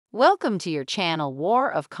Welcome to your channel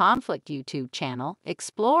War of Conflict YouTube channel,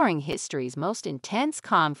 exploring history's most intense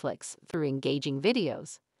conflicts through engaging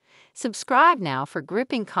videos. Subscribe now for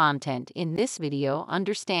gripping content. In this video,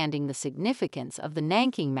 understanding the significance of the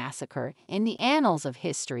Nanking Massacre in the annals of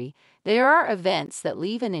history. There are events that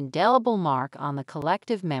leave an indelible mark on the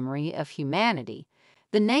collective memory of humanity.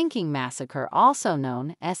 The Nanking Massacre, also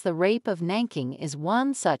known as the Rape of Nanking, is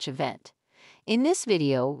one such event. In this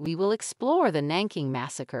video, we will explore the Nanking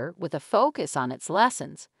Massacre with a focus on its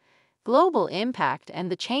lessons, global impact,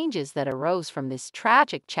 and the changes that arose from this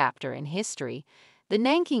tragic chapter in history. The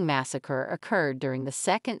Nanking Massacre occurred during the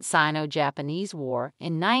Second Sino-Japanese War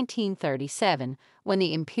in 1937, when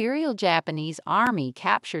the Imperial Japanese Army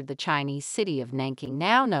captured the Chinese city of Nanking,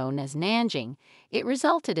 now known as Nanjing. It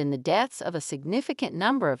resulted in the deaths of a significant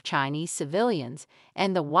number of Chinese civilians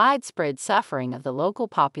and the widespread suffering of the local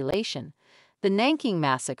population. The Nanking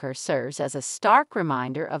Massacre serves as a stark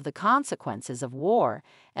reminder of the consequences of war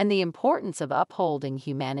and the importance of upholding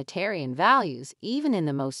humanitarian values even in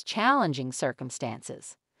the most challenging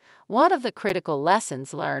circumstances. One of the critical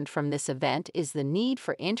lessons learned from this event is the need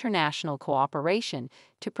for international cooperation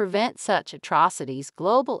to prevent such atrocities'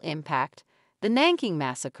 global impact. The Nanking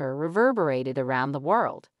Massacre reverberated around the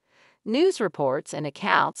world. News reports and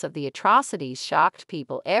accounts of the atrocities shocked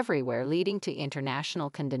people everywhere, leading to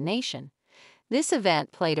international condemnation. This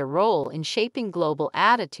event played a role in shaping global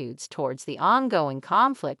attitudes towards the ongoing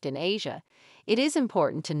conflict in Asia. It is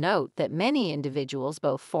important to note that many individuals,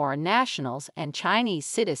 both foreign nationals and Chinese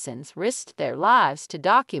citizens, risked their lives to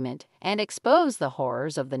document and expose the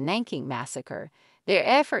horrors of the Nanking Massacre. Their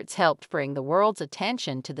efforts helped bring the world's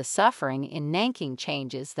attention to the suffering in Nanking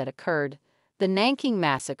changes that occurred. The Nanking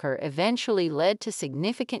Massacre eventually led to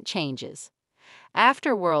significant changes.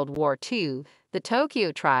 After World War II, the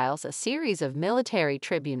Tokyo Trials, a series of military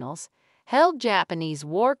tribunals, held Japanese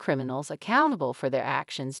war criminals accountable for their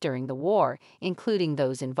actions during the war, including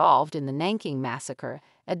those involved in the Nanking Massacre.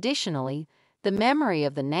 Additionally, the memory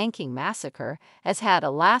of the Nanking Massacre has had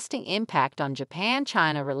a lasting impact on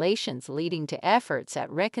Japan-China relations, leading to efforts at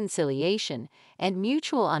reconciliation and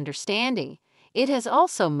mutual understanding. It has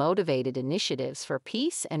also motivated initiatives for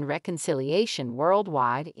peace and reconciliation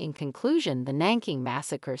worldwide. In conclusion, the Nanking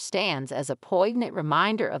Massacre stands as a poignant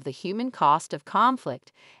reminder of the human cost of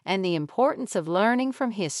conflict and the importance of learning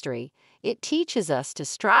from history. It teaches us to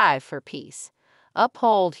strive for peace,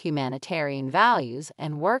 uphold humanitarian values,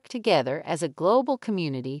 and work together as a global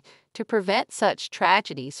community to prevent such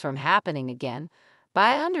tragedies from happening again.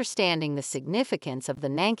 By understanding the significance of the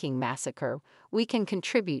Nanking Massacre, we can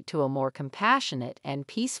contribute to a more compassionate and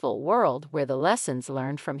peaceful world where the lessons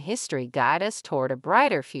learned from history guide us toward a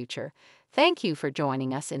brighter future. Thank you for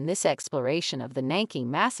joining us in this exploration of the Nanking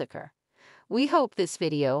Massacre. We hope this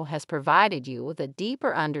video has provided you with a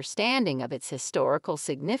deeper understanding of its historical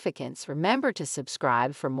significance. Remember to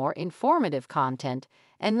subscribe for more informative content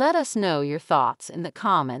and let us know your thoughts in the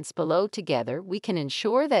comments below. Together, we can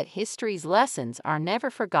ensure that history's lessons are never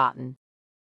forgotten.